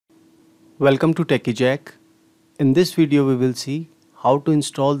Welcome to Techi. In this video we will see how to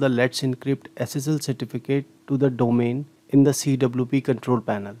install the Let's Encrypt SSL certificate to the domain in the CWP control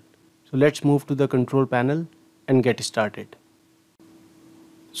panel. So let's move to the control panel and get started.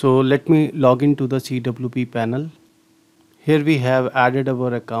 So let me log into the CWP panel. Here we have added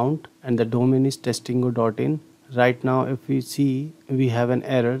our account and the domain is testingo.in. Right now if we see, we have an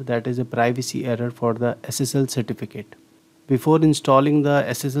error, that is a privacy error for the SSL certificate. Before installing the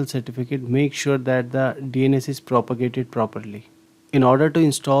SSL certificate, make sure that the DNS is propagated properly. In order to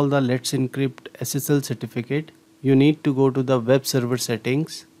install the Let's Encrypt SSL certificate, you need to go to the web server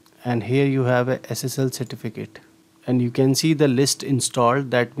settings, and here you have a SSL certificate. And you can see the list installed,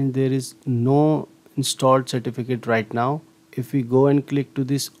 that means there is no installed certificate right now. If we go and click to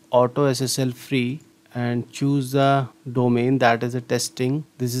this auto SSL free and choose the domain, that is a testing,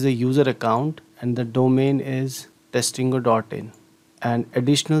 this is a user account and the domain is testingo.in, and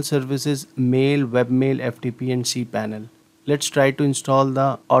additional services mail, webmail, FTP and cPanel. Let's try to install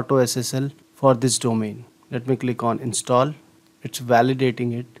the auto SSL for this domain. Let me click on install. It's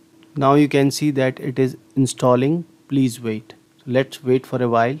validating it. Now you can see that it is installing. Please wait. Let's wait for a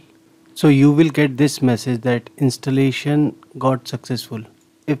while. So you will get this message that installation got successful.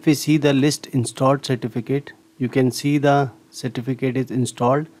 If we see the list installed certificate, you can see the certificate is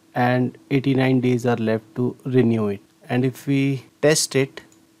installed and 89 days are left to renew it. And if we test it,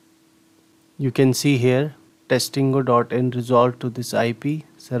 you can see here testingo.in resolved to this IP,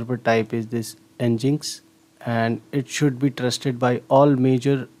 server type is this Nginx, and it should be trusted by all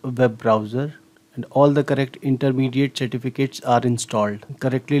major web browser, and all the correct intermediate certificates are installed,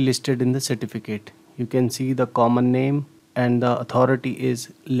 correctly listed in the certificate. You can see the common name and the authority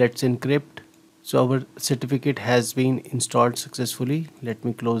is Let's Encrypt. So our certificate has been installed successfully. Let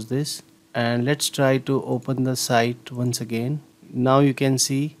me close this and let's try to open the site once again. Now you can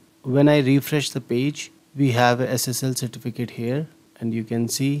see when I refresh the page, we have a SSL certificate here, and you can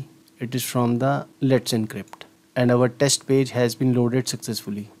see it is from the Let's Encrypt, and our test page has been loaded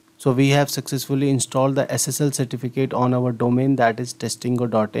successfully. So we have successfully installed the SSL certificate on our domain, that is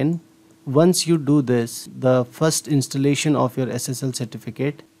testingo.in. Once you do this, the first installation of your SSL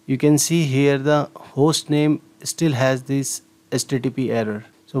certificate, you can see here the host name still has this HTTP error.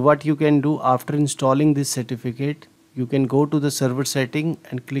 So what you can do after installing this certificate, you can go to the server setting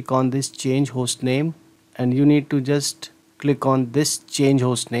and click on this change host name, and you need to just click on this change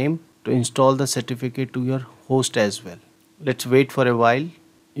host name to install the certificate to your host as well. Let's wait for a while.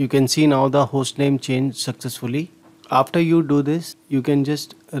 You can see now the host name changed successfully. After you do this, you can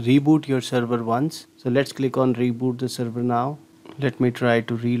just reboot your server once. So let's click on reboot the server now. Let me try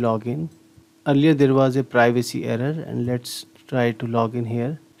to re-log in. Earlier there was a privacy error, and let's try to log in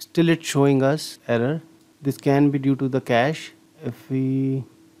here. Still it's showing us error. This can be due to the cache. If we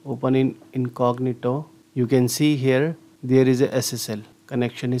open in incognito, you can see here there is a SSL.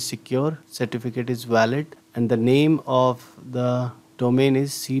 Connection is secure, certificate is valid, and the name of the domain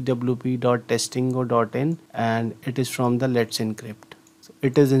is cwp.testingo.in, and it is from the Let's Encrypt. So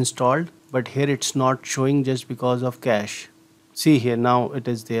it is installed, but here it's not showing just because of cache. See here, now it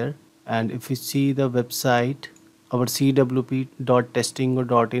is there, and if we see the website, our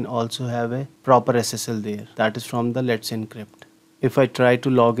cwp.testingo.in also have a proper SSL there, that is from the Let's Encrypt. If I try to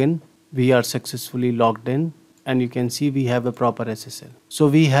log in, we are successfully logged in, and you can see we have a proper SSL. So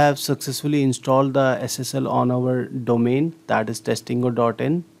we have successfully installed the SSL on our domain, that is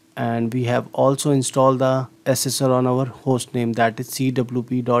testingo.in, and we have also installed the SSL on our host name, that is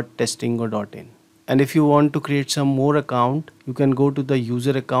cwp.testingo.in. And if you want to create some more account, you can go to the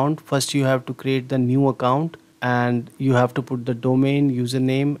user account. First you have to create the new account, and you have to put the domain,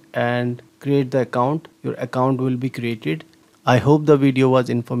 username, and create the account. Your account will be created. I hope the video was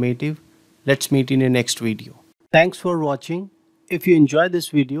informative. Let's meet in a next video. Thanks for watching. If you enjoyed this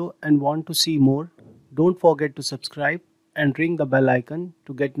video and want to see more, don't forget to subscribe and ring the bell icon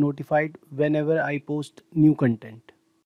to get notified whenever I post new content.